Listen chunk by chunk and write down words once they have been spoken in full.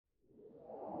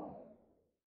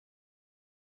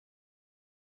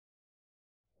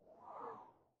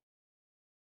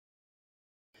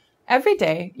Every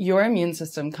day, your immune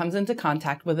system comes into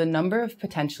contact with a number of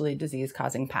potentially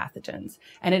disease-causing pathogens,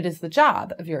 and it is the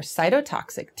job of your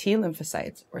cytotoxic T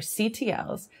lymphocytes, or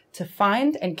CTLs, to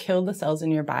find and kill the cells in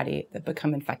your body that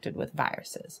become infected with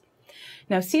viruses.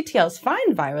 Now, CTLs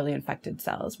find virally infected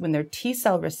cells when their T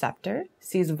cell receptor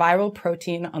sees viral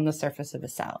protein on the surface of a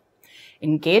cell.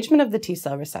 Engagement of the T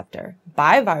cell receptor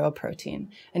by viral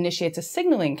protein initiates a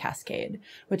signaling cascade,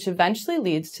 which eventually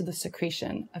leads to the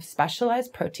secretion of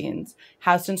specialized proteins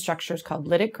housed in structures called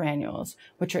lytic granules,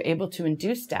 which are able to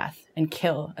induce death and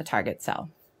kill a target cell.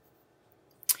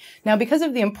 Now, because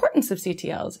of the importance of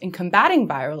CTLs in combating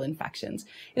viral infections,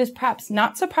 it is perhaps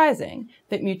not surprising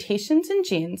that mutations in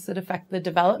genes that affect the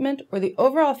development or the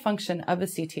overall function of a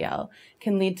CTL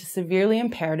can lead to severely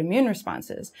impaired immune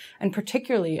responses, and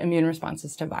particularly immune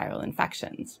responses to viral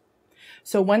infections.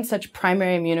 So one such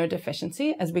primary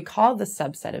immunodeficiency, as we call this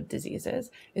subset of diseases,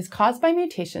 is caused by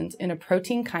mutations in a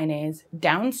protein kinase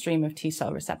downstream of T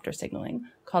cell receptor signaling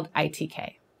called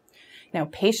ITK. Now,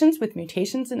 patients with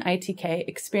mutations in ITK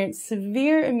experience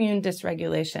severe immune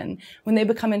dysregulation when they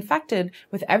become infected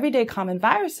with everyday common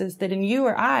viruses that in you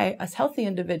or I, as healthy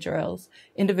individuals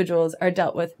are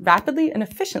dealt with rapidly and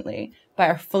efficiently by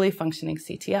our fully functioning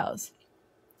CTLs.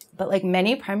 But like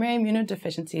many primary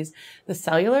immunodeficiencies, the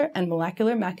cellular and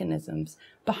molecular mechanisms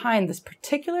behind this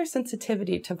particular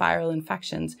sensitivity to viral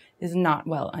infections is not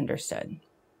well understood.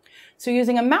 So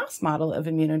using a mouse model of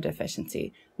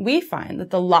immunodeficiency, we find that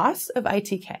the loss of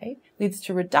ITK leads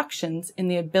to reductions in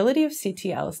the ability of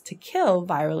CTLs to kill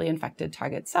virally infected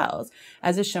target cells,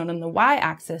 as is shown on the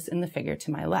y-axis in the figure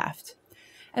to my left.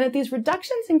 And that these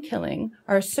reductions in killing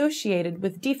are associated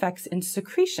with defects in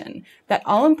secretion, that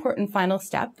all-important final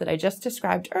step that I just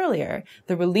described earlier,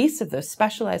 the release of those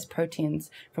specialized proteins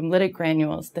from lytic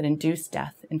granules that induce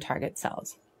death in target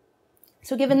cells.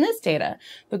 So given this data,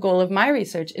 the goal of my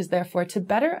research is therefore to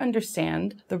better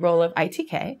understand the role of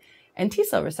ITK and T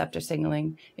cell receptor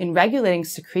signaling in regulating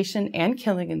secretion and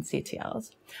killing in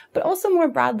CTLs, but also more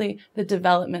broadly, the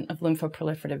development of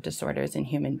lymphoproliferative disorders in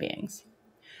human beings.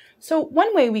 So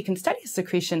one way we can study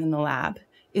secretion in the lab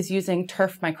is using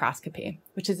turf microscopy,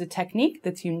 which is a technique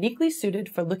that's uniquely suited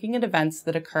for looking at events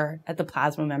that occur at the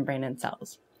plasma membrane in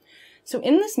cells. So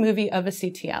in this movie of a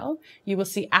CTL, you will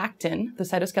see actin, the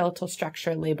cytoskeletal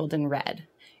structure labeled in red.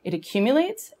 It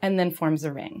accumulates and then forms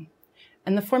a ring.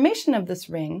 And the formation of this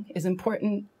ring is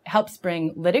important, helps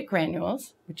bring lytic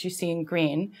granules, which you see in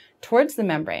green, towards the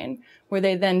membrane, where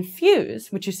they then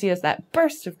fuse, which you see as that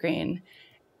burst of green,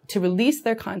 to release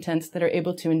their contents that are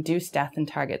able to induce death in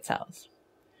target cells.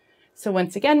 So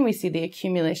once again, we see the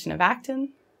accumulation of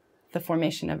actin, the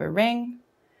formation of a ring,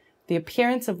 the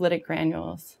appearance of lytic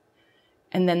granules,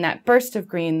 and then that burst of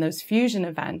green, those fusion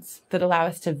events that allow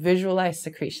us to visualize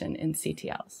secretion in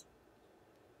CTLs.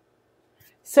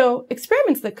 So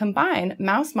experiments that combine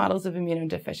mouse models of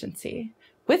immunodeficiency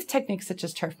with techniques such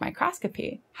as turf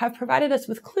microscopy have provided us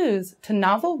with clues to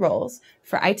novel roles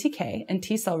for ITK and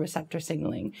T cell receptor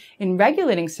signaling in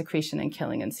regulating secretion and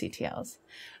killing in CTLs,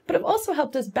 but have also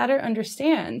helped us better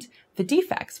understand the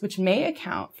defects which may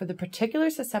account for the particular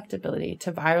susceptibility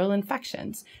to viral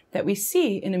infections that we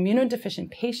see in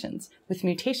immunodeficient patients with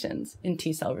mutations in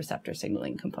T cell receptor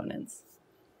signaling components.